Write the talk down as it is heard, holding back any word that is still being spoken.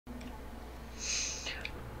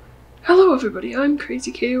Hello everybody, I'm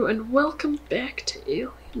Crazy KO and welcome back to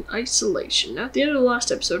Alien Isolation. Now, at the end of the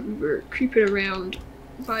last episode we were creeping around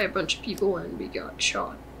by a bunch of people and we got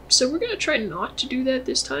shot. So we're gonna try not to do that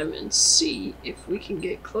this time and see if we can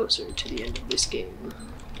get closer to the end of this game.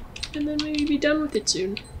 And then maybe be done with it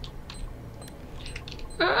soon.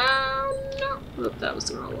 No. Oh, that was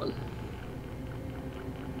the wrong one.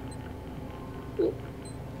 Oh,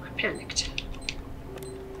 I panicked.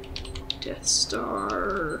 Death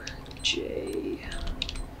Star, J,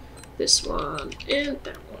 this one, and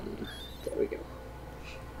that one. There we go.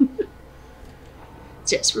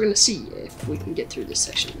 So yes, we're gonna see if we can get through this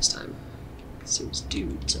section this time. Seems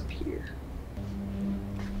dudes up here.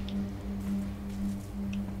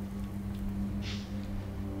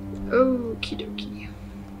 Okie dokie.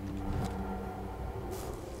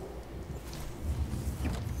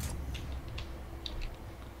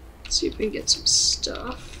 Let's see if we can get some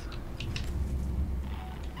stuff.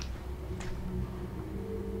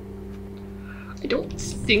 I don't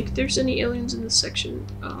think there's any aliens in this section,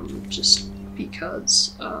 just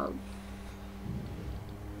because of,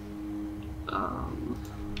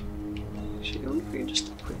 actually I wonder if we can just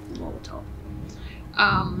equip Molotov.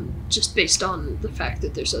 Just based on the fact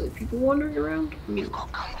that there's other people wandering around. I mean, We've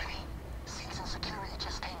got company. Seegsen security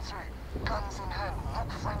just came through. Guns in hand,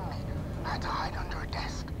 not friendly. I had to hide under a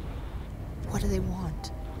desk. What do they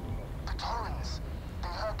want? The Torrens. They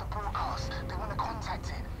heard the broadcast. They want to contact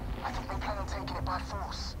it. I think they plan on taking it by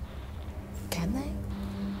force. Can they?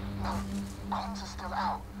 No, comms are still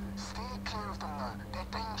out. Stay clear of them though.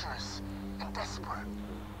 They're dangerous and desperate.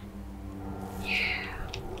 yeah.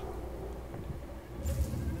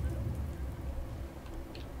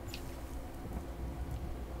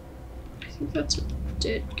 I think that's a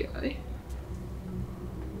dead guy.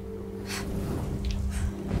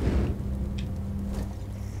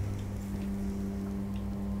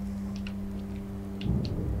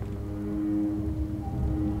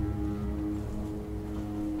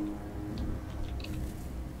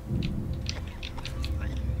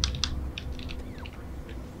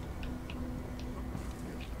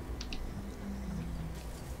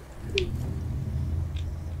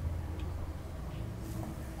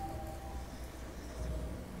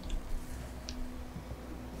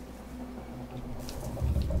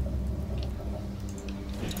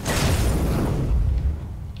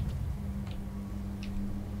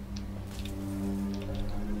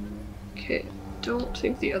 Okay, don't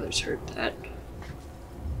think the others heard that.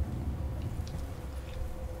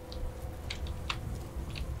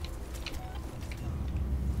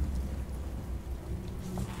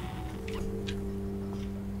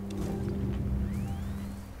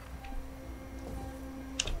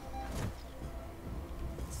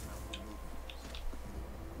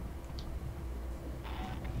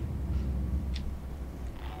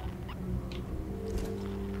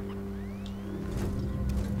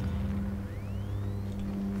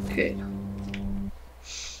 Okay.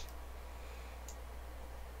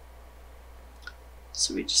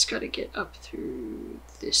 So we just gotta get up through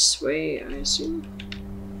this way, I assume.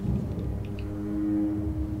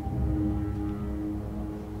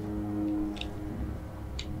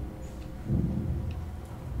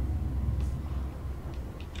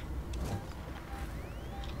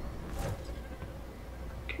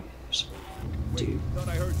 Okay, there's a dude. Thought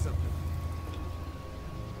I heard something.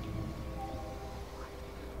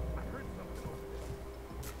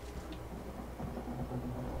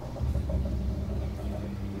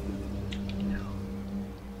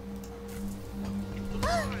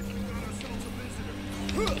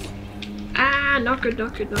 Ah, not good,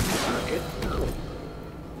 not good, not good, not good. No.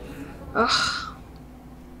 Ugh.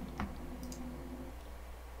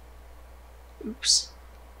 Oops.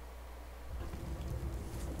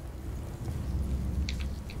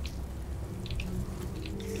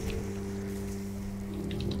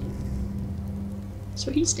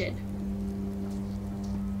 So he's dead.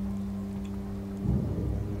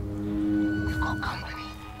 We've got company.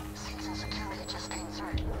 Seegsen security just came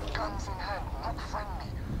through. Guns in hand, not friendly.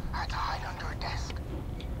 I had to hide under a desk.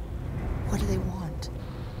 What do they want?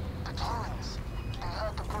 The Torrens. They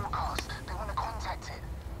heard the broadcast. They want to contact it.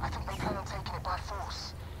 I think they plan on taking it by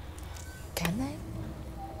force. Can they?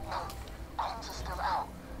 No, comms are still out.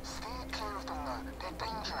 Stay clear of them though. They're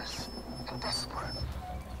dangerous and desperate.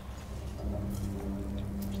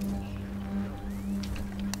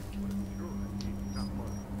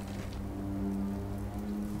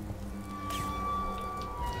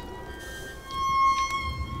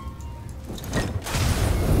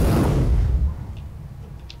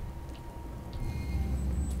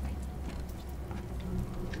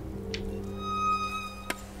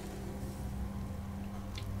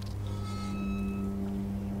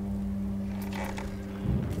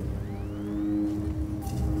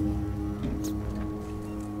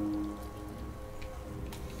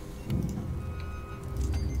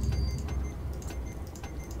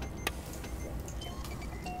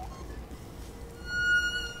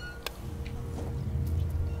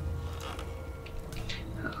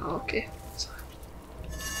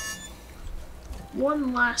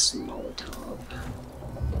 one last Molotov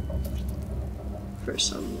for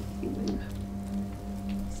some human.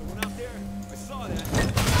 Someone out there? I saw that.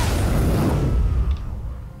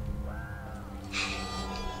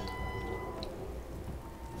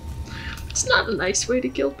 It's not a nice way to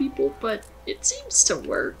kill people, but it seems to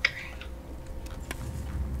work.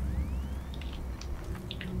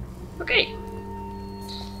 Okay.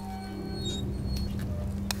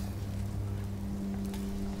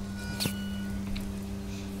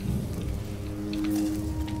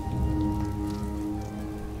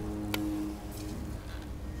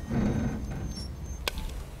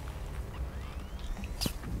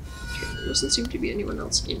 There doesn't seem to be anyone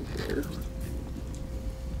else in here.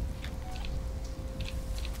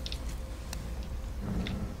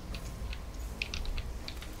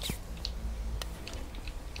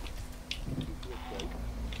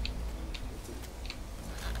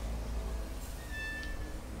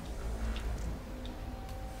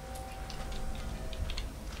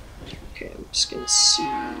 Okay, I'm just gonna see.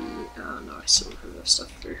 Oh no, I still have enough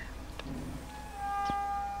stuff for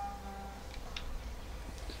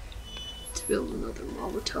to build another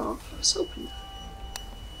Molotov. I was hoping.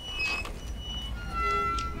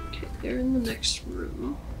 Okay, they're in the next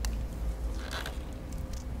room.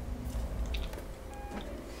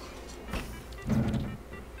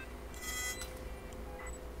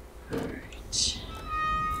 Alright.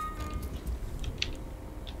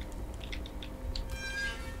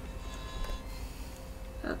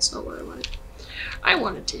 That's not what I wanted. I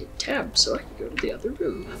wanted to hit tab so I could go to the other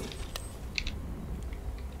room.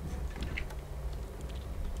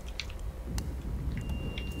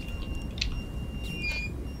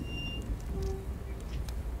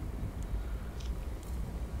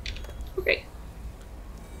 Okay.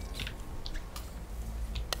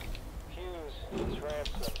 Hughes, it's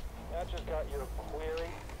Ransom. I just got your query.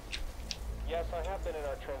 Yes, I have been in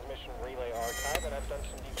our transmission relay archive and I've done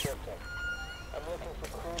some decrypting. I'm looking for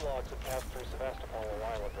crew logs that passed through Sevastopol a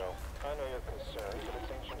while ago. I know you're concerned, but it's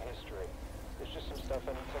ancient history. There's just some stuff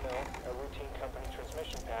I need to know. A routine company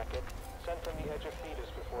transmission packet sent from the edge of Thetis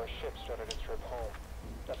before a ship started its trip home.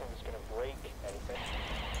 Nothing that's gonna break anything.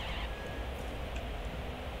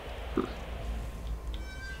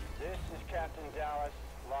 This is Captain Dallas,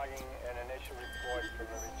 logging an initial report from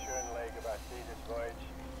the return leg of our Thetis voyage.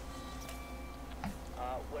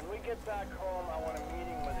 When we get back home, I want a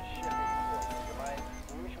meeting with the shipping coordinator. My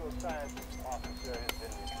usual scientist officer has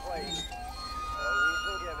been replaced. No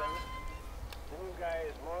reason given. The new guy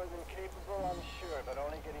is more than capable, I'm sure, but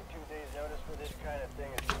only getting 2 days notice for this kind of thing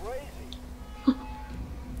is crazy.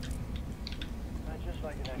 I'd just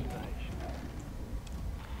like an explanation.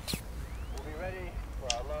 We'll be ready for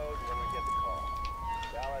our load when we get the call.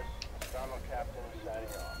 Dallas, Astronomer Captain,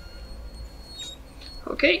 signing off.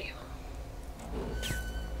 Okay.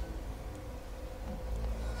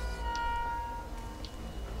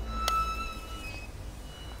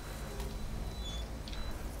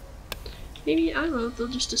 Maybe, I don't know, they'll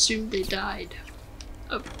just assume they died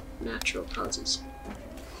of natural causes.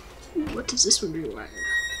 Ooh, what does this one rewire?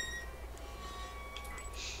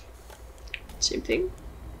 Same thing?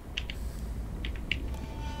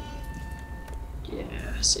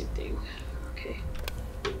 Yeah, same thing. Okay.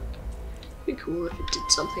 Be cool if it did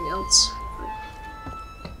something else.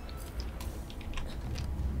 But...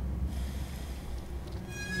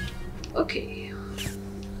 okay.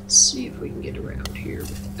 Let's see if we can get around here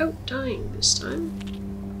without dying this time.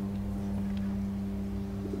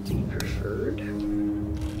 Would be preferred.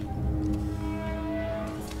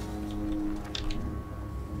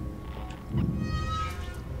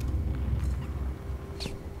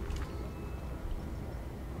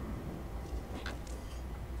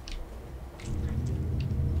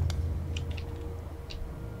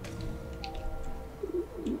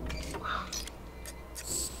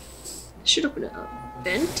 Should open it up.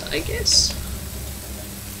 Vent, I guess.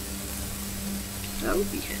 That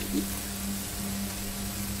would be handy.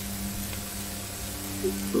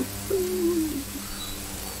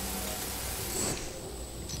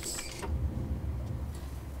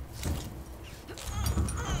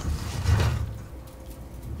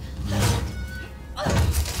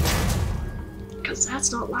 Because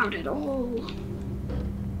that's not loud at all.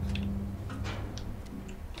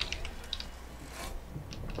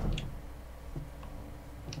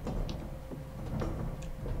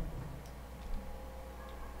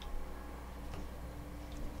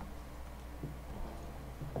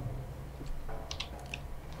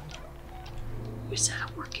 Is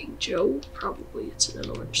that a working Joe? Probably it's in an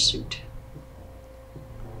orange suit.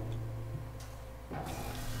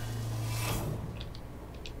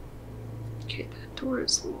 Okay, that door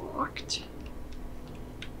is locked.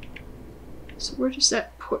 So where does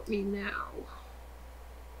that put me now?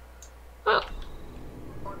 Oh.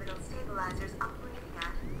 Orbital stabilizers operating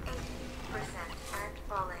at 80% and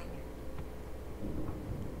falling.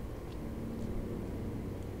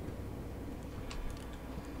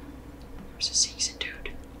 There's a Seegsen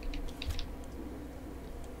dude.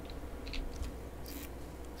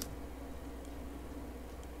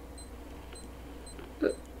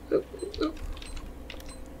 Oh.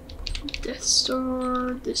 Death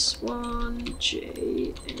Star, this one,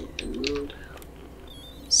 J, and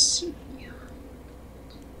C.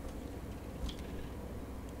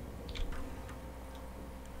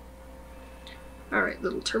 Alright,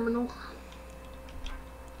 little terminal.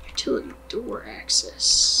 Utility door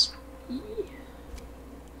access. Yeah.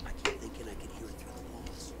 I keep thinking I can hear it through the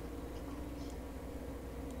walls.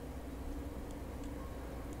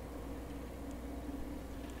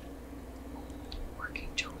 Working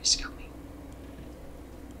Joe is coming.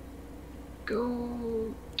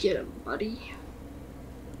 Go get him, buddy.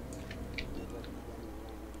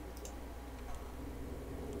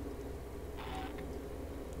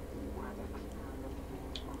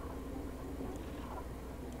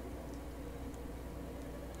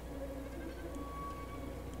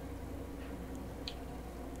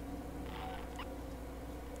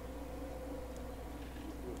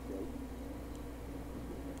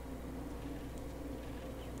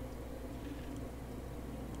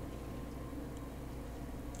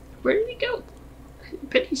 Where did he go? I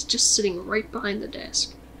bet he's just sitting right behind the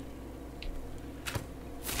desk.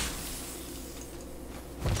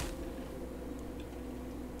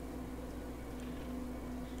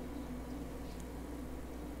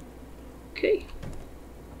 Okay.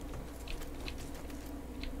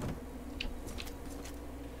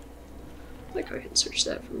 I think I can search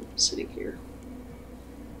that from sitting here.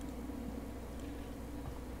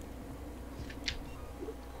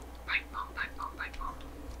 Pipe bomb, pipe bomb, pipe bomb.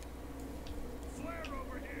 Flare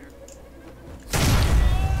over here.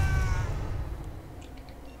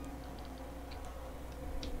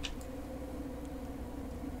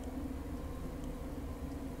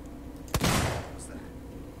 What's that?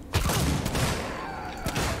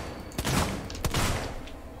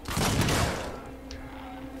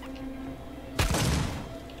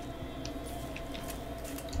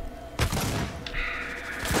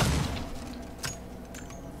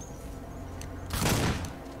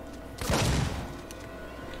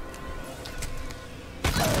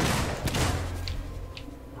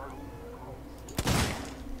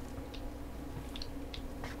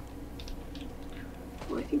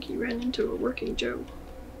 Well, I think he ran into a working Joe.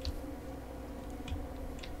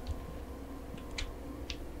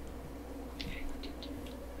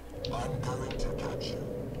 I'm going to catch you.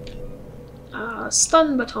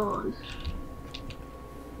 Stun baton.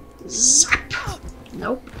 Zap!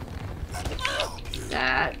 Nope.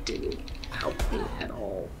 That didn't help me at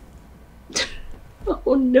all.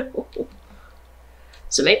 Oh no.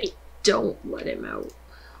 So maybe don't let him out.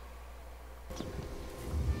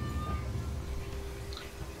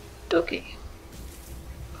 Okay.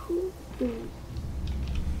 Oh,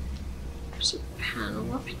 there's a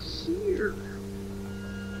panel up here.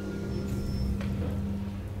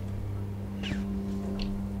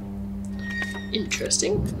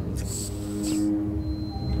 Interesting.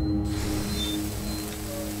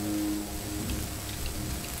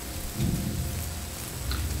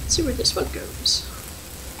 Let's see where this one goes.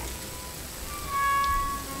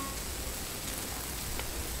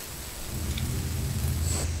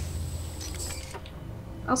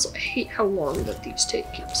 Also, I hate how long that these take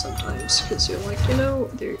sometimes, because you're like, you know,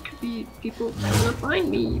 there could be people coming up behind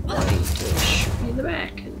me wanting to shoot me in the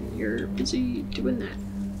back, and you're busy doing that.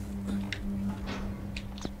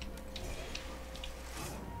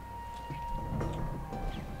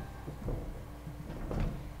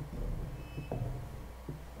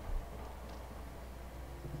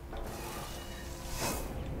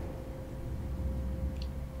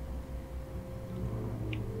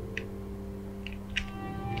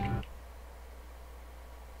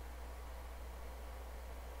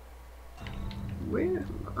 Where am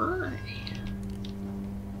I?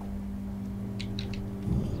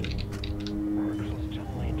 Oracle's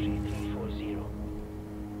journal entry 340.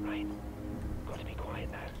 Right. Got to be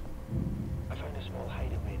quiet now. I found a small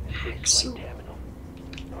hideaway in the space flight terminal.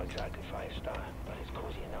 Not exactly 5-star, but it's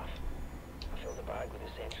cozy enough. I filled the bag with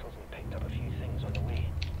essentials and picked up a few things on the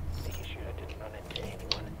way, making sure I didn't run into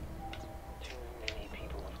anyone. Too many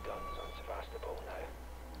people with guns on Sevastopol now,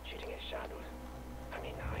 shooting at shadows. I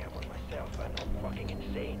mean, I have one myself, but I'm not fucking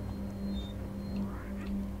insane.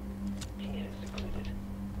 Here it's secluded,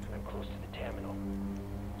 and I'm close to the terminal.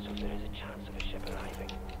 So if there is a chance of a ship arriving,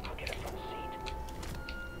 I'll get a front seat.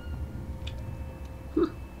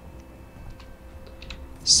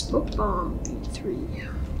 Smoke bomb V3.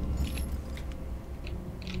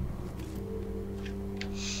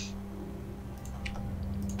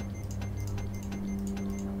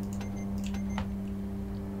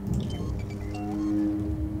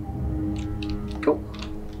 Cool.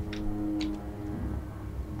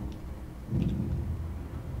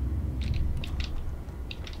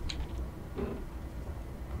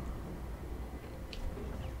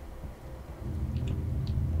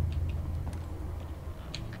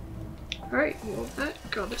 Alright, well that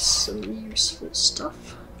got us some useful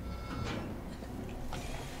stuff.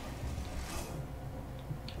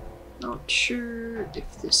 Not sure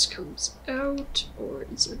if this comes out or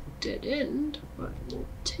is a dead end, but we'll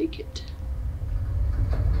take it.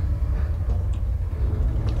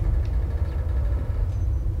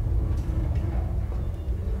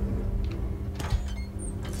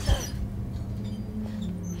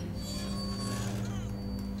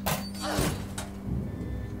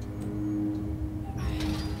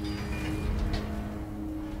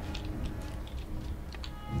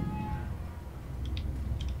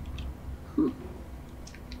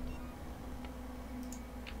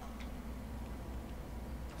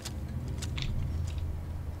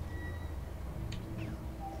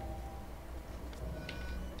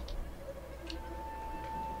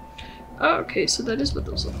 Oh, okay, so that is what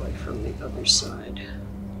those look like from the other side.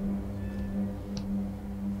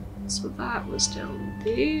 So that was down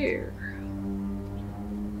there.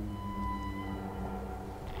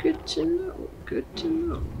 Good to know, good to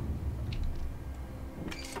know.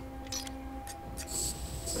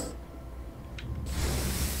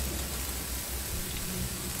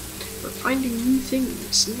 We're finding new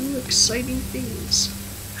things, new exciting things.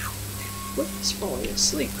 What is falling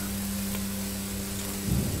asleep?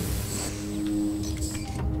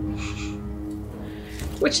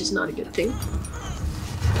 Which is not a good thing.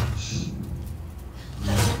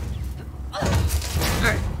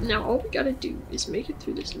 Alright, now all we gotta do is make it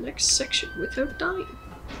through this next section without dying.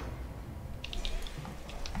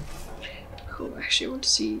 Oh, actually I want to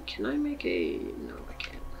see, can I make a... no, I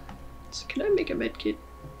can't. So can I make a med kit?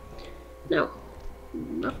 No.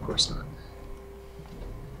 Of course not.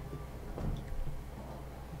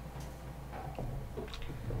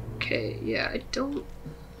 Okay, yeah, I don't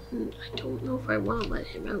know if I want to let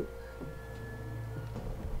him out.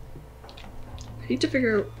 I need to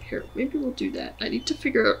figure out, here, maybe we'll do that. I need to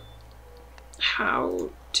figure out how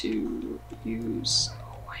to use,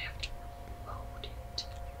 oh, I have to reload it.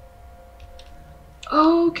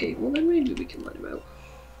 Oh, okay, well then maybe we can let him out.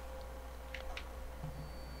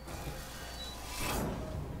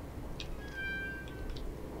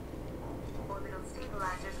 Orbital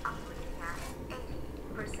stabilizers operating at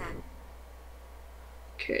 80%.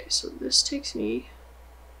 Okay, so this takes me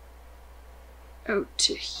out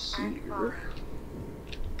to here.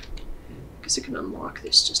 Guess I can unlock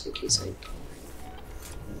this just in case I...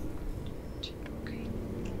 Okay,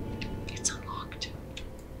 it's unlocked.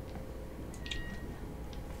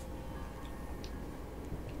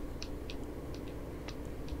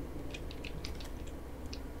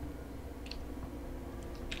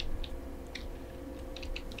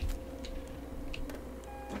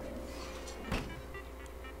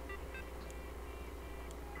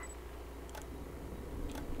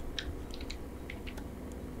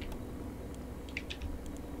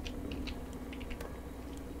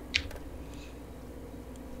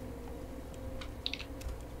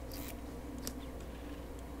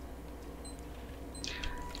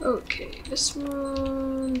 Okay, this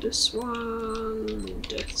one, Death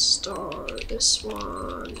Star, this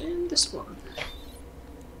one, and this one.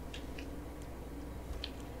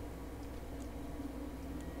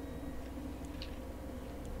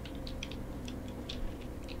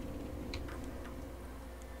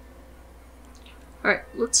 Alright,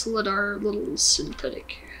 let's let our little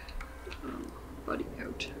synthetic buddy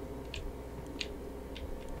out.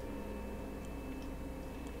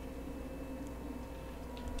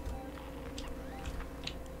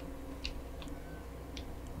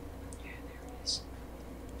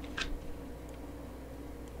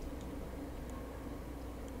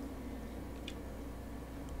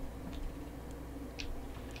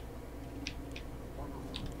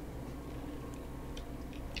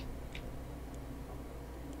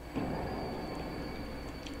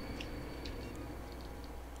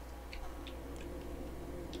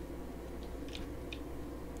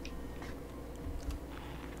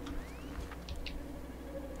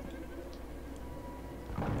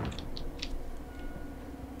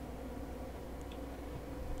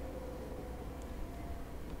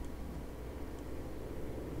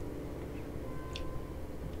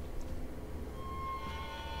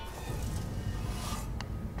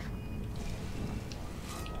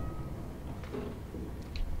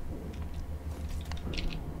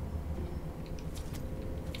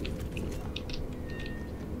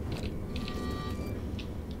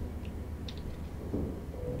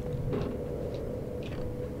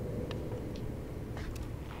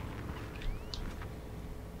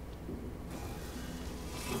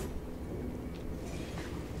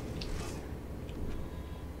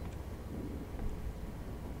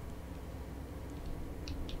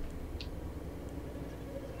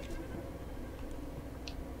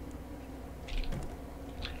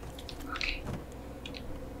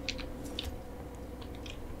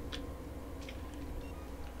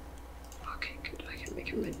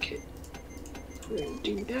 your medkit. We're going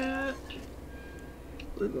to do that.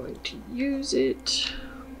 We're going to use it.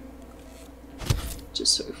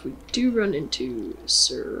 Just so if we do run into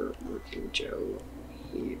Sir Working Joe,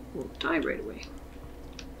 he won't die right away.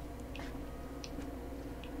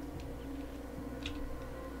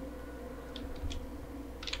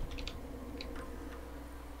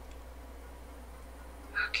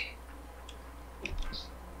 Okay.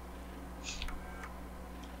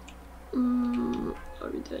 I'll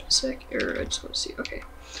read that in a sec. Or I just want to see. Okay.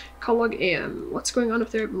 Call log AM. What's going on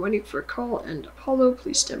up there? I've been waiting for a call. And Apollo,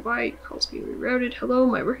 please stand by. Your call's being rerouted. Hello,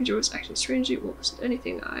 my working Joe is acting strangely. Won't listen to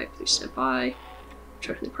anything. Please stand by.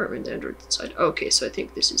 Tracking the apartment, the Android inside. Okay, so I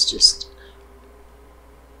think this is just...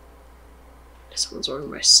 Someone's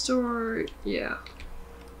ordering my store. Yeah.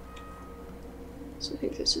 So I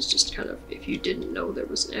think this is just kind of, if you didn't know there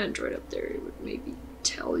was an Android up there, it would maybe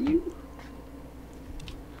tell you.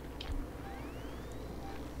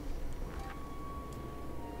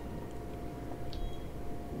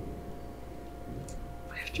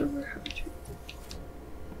 I have to remember how to...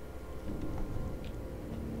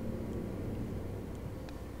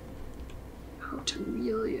 How to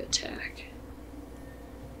really attack.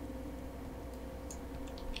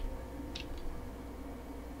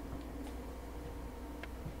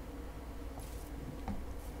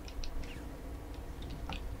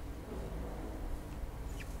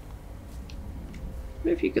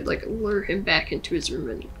 What if you could like lure him back into his room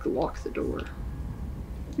and lock the door?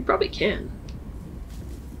 You probably can.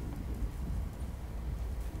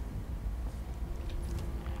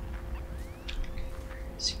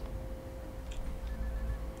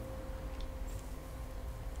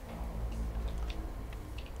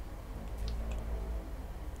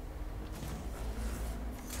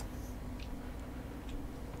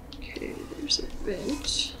 Okay, there's a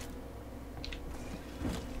vent.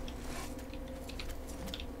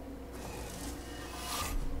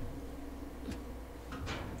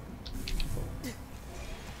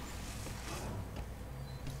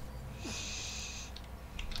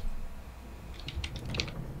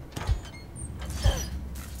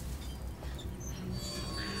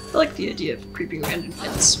 I like the idea of creeping around in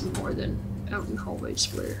vents more than out in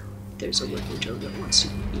hallways where there's a working Joe that wants to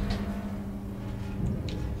eat.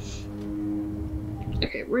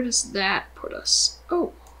 Okay, where does that put us?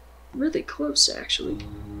 Oh, really close actually.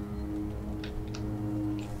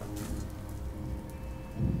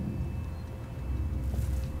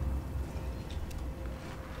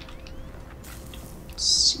 Don't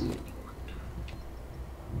see anyone.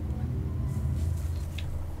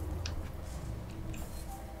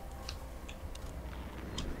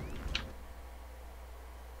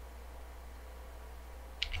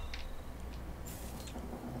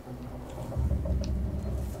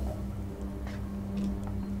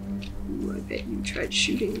 Ooh, I bet you tried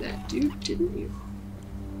shooting that dude, didn't you?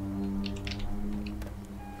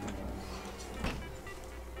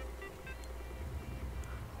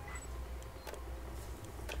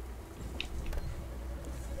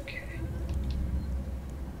 Okay.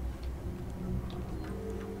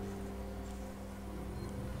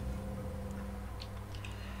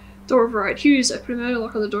 Door override. Hughes, I put a manual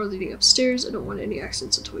lock on the door leading upstairs. I don't want any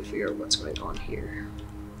accidents until we figure out what's going on here.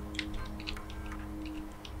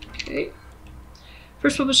 Okay.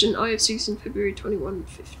 First published in Eye of Seegsen, February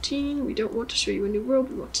 2115. We don't want to show you a new world,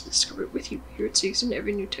 we want to discover it with you. Here at Seegsen,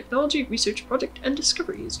 every new technology, research project, and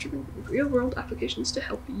discovery is driven with real-world applications to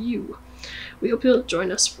help you. We hope you'll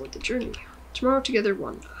join us for the journey. Tomorrow Together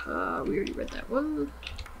 1. We already read that one.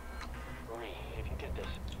 Marie, if you get this,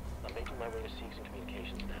 I'm making my way to Seegsen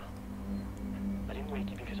Communications now. I didn't wake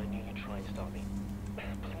you because I knew you'd try and stop me.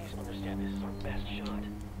 Please understand this is our best shot.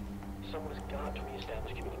 Someone has got to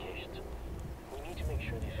reestablish communications. We need to make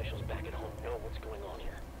sure the officials back at home know what's going on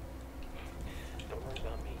here. Don't worry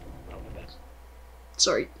about me. I'll be back.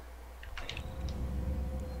 Sorry.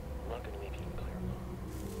 I'm not going to leave you in clear.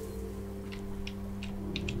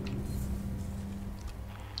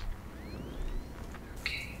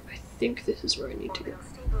 Okay, I think this is where I need to go.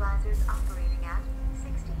 Orbital stabilizers operating at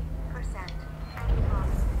 60%. Any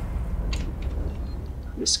loss?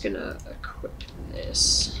 I'm just gonna equip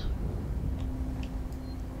this.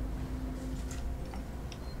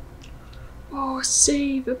 Oh, a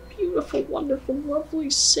save! A beautiful, wonderful, lovely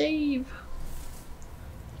save!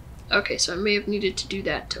 Okay, so I may have needed to do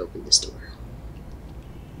that to open this door.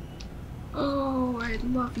 Oh, I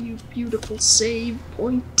love you, beautiful save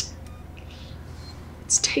point.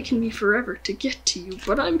 It's taken me forever to get to you,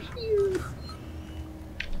 but I'm here.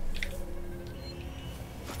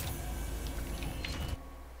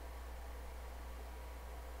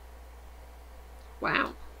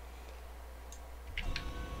 Wow.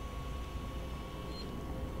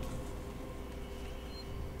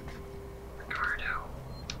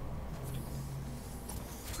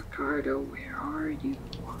 Ricardo, where are you?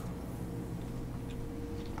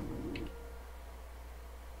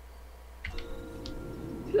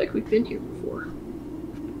 I feel like we've been here before.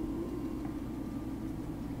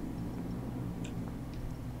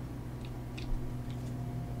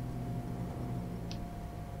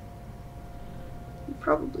 We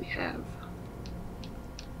probably have.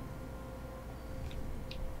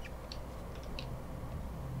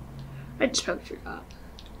 I just probably forgot.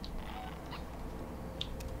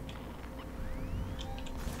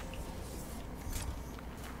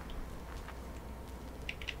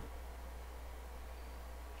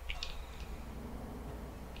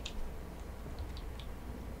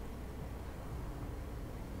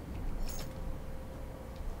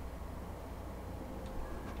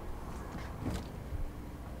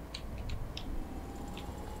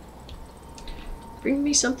 Bring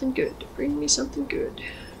me something good. Bring me something good.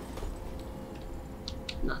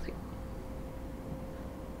 Nothing.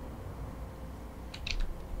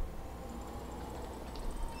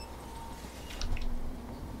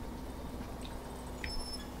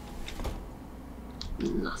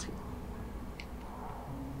 Nothing.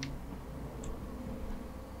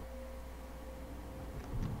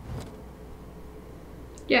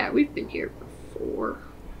 Yeah, we've been here before.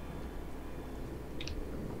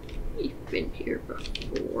 We've been here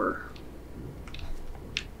before.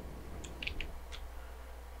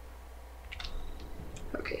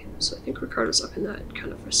 Okay, so I think Ricardo's up in that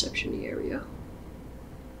kind of reception-y area.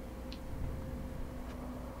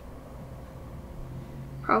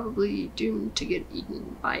 Probably doomed to get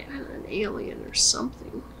eaten by an alien or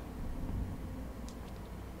something.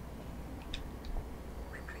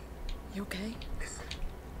 Ripley, You okay? listen.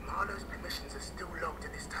 Marlowe's permissions are still logged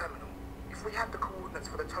at this terminal. If we had the coordinates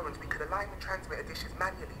for the torrent, we could align the transmitter dishes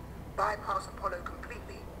manually, bypass Apollo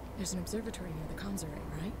completely. There's an observatory near the comms array,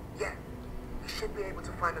 right? Yeah, we should be able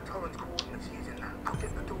to find the torrent coordinates using that. I'll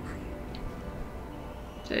get the door for you.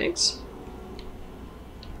 Thanks.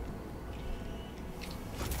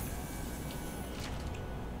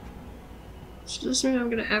 So does this mean I'm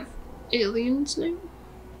gonna have aliens now?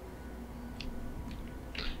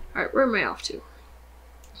 Alright, where am I off to?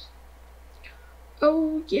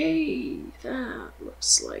 Oh yay! That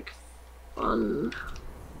looks like fun.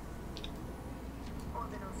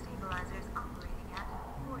 Orbital stabilizers operating at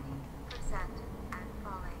 40% and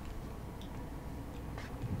falling.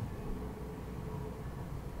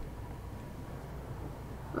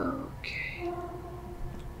 Okay.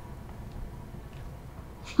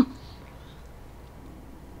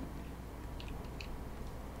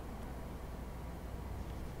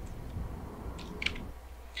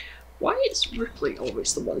 Why is Ripley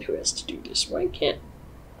always the one who has to do this? Why can't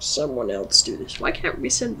someone else do this? Why can't we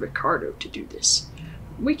send Ricardo to do this?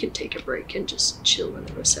 We can take a break and just chill in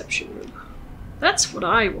the reception room. That's what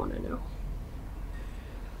I want to know.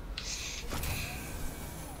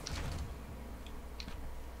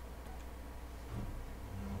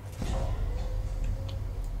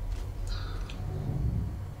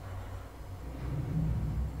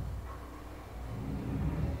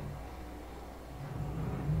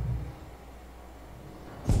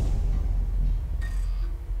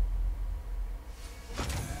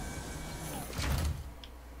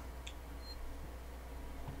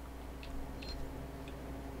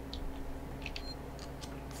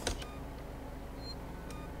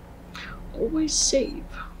 Always save.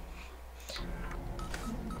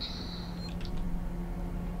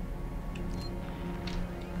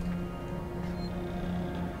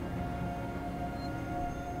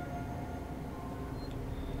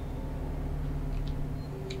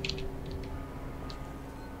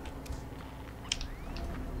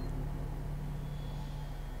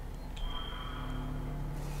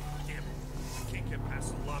 Damn it. We can't get past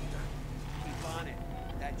the lockdown. Keep on it.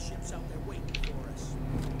 That ship's out there waiting for us.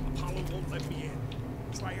 Apollo won't let me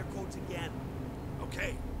in. Try your codes again.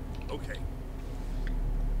 Okay. Okay.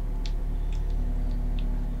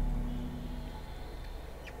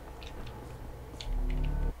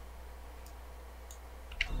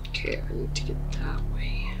 Okay, I need to get that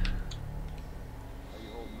way.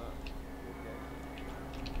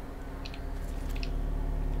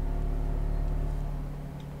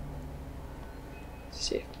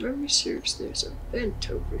 See, if memory serves, there's a vent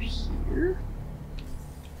over here.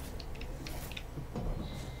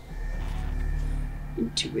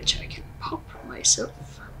 Into which I can pop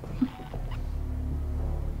myself.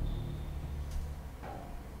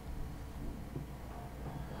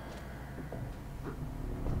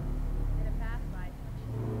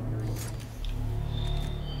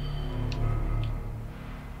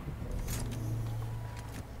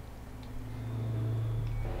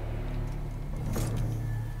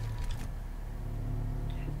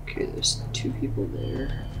 Okay, there's 2 people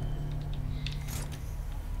there.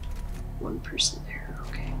 1 person there,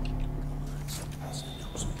 okay.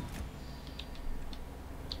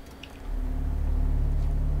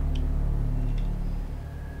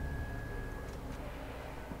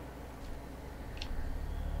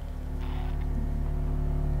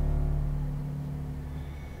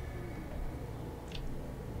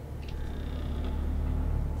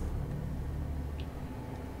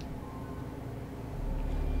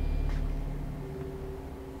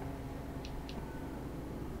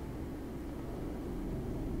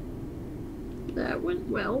 That went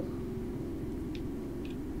well.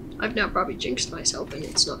 I've now probably jinxed myself and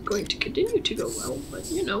it's not going to continue to go well, but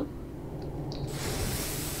you know.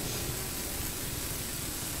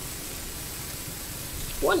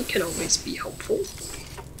 One can always be hopeful.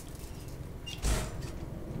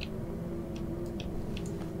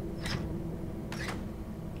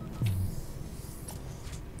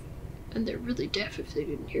 And they're really deaf if they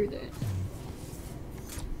didn't hear that.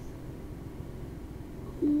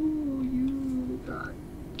 Ooh, you got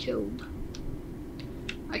killed.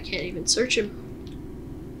 I can't even search him.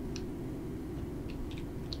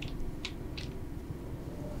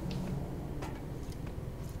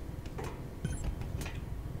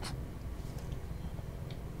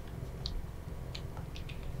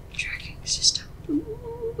 Tracking system.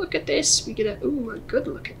 Ooh, look at this. We get a good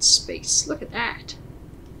look at space. Look at that.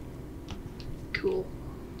 Cool.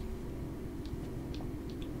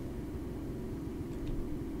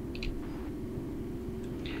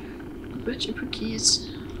 A bunch of cookies.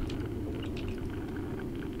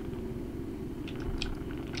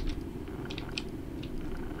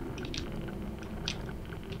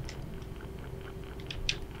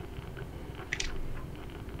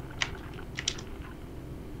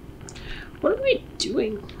 What am I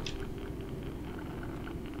doing?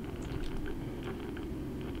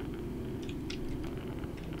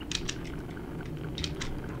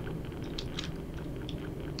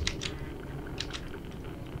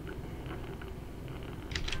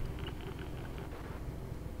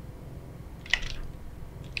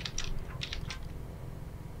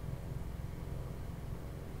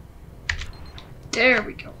 There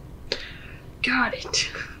we go. Got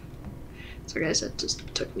it. So guys, that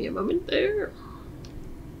just took me a moment there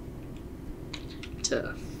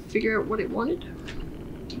to figure out what it wanted.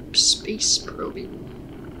 Deep space probing.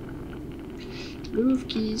 Move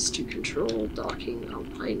keys to control docking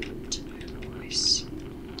alignment. Nice.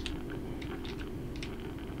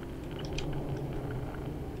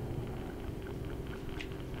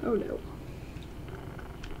 Oh no.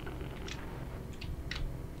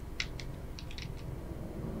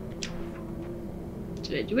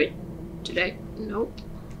 Did I do it? Did I? Nope.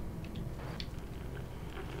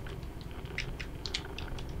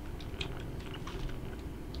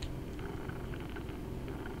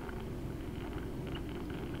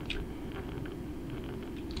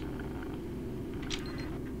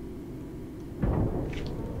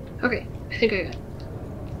 Okay, I think I got it.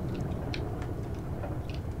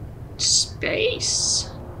 Space.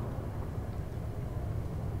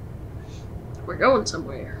 We're going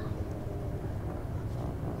somewhere.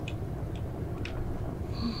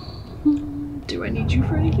 Do I need you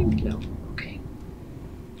for anything? No. Okay.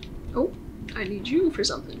 Oh, I need you for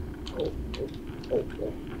something. Oh.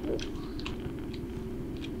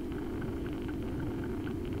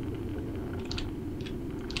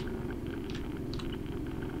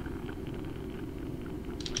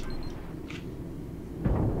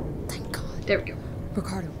 Thank God. There we go.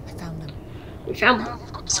 Ricardo, I found them. We found them.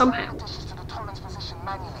 Somehow. Dishes to the tolerance position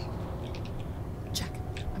manually. Check.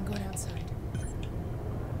 I'm going outside.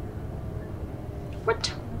 What?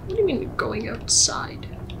 What do you mean going outside?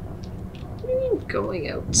 What do you mean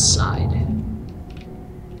going outside?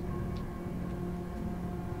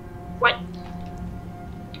 What?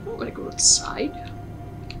 I don't want to go outside.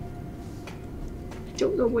 I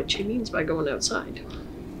don't know what she means by going outside.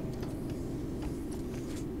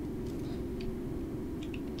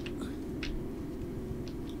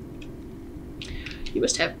 You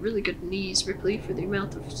must have really good knees, Ripley, for the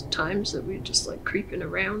amount of times that we're just like creeping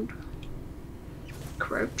around.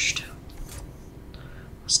 Crouched.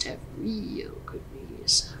 Must have real good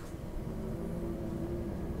knees.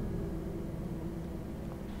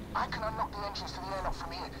 I can unlock the engines to the airlock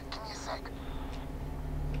from here. Give me a sec.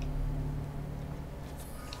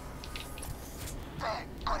 There,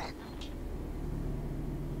 got it.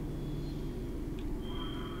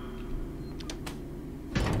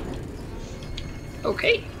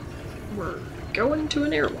 Okay, we're going to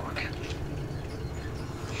an airlock.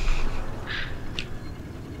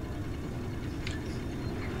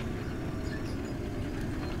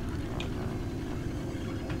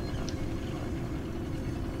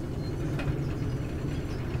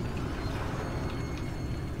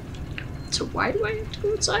 So why do I have to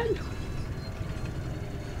go outside?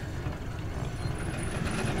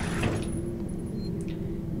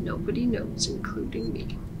 Nobody knows, including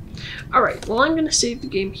me. Alright, well I'm gonna save the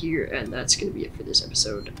game here, and that's gonna be it for this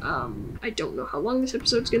episode. I don't know how long this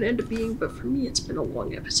episode's gonna end up being, but for me it's been a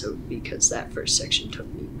long episode because that first section took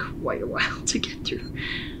me quite a while to get through.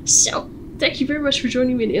 So, thank you very much for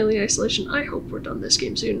joining me in Alien Isolation. I hope we're done this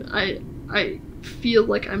game soon. I feel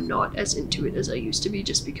like I'm not as into it as I used to be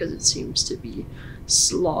just because it seems to be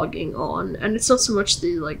slogging on. And it's not so much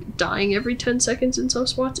the, like, dying every 10 seconds in some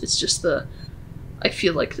spots, it's just the... I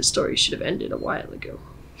feel like the story should have ended a while ago.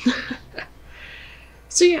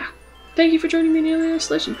 So yeah, thank you for joining me in Alien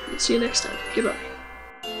Isolation. See you next time. Goodbye.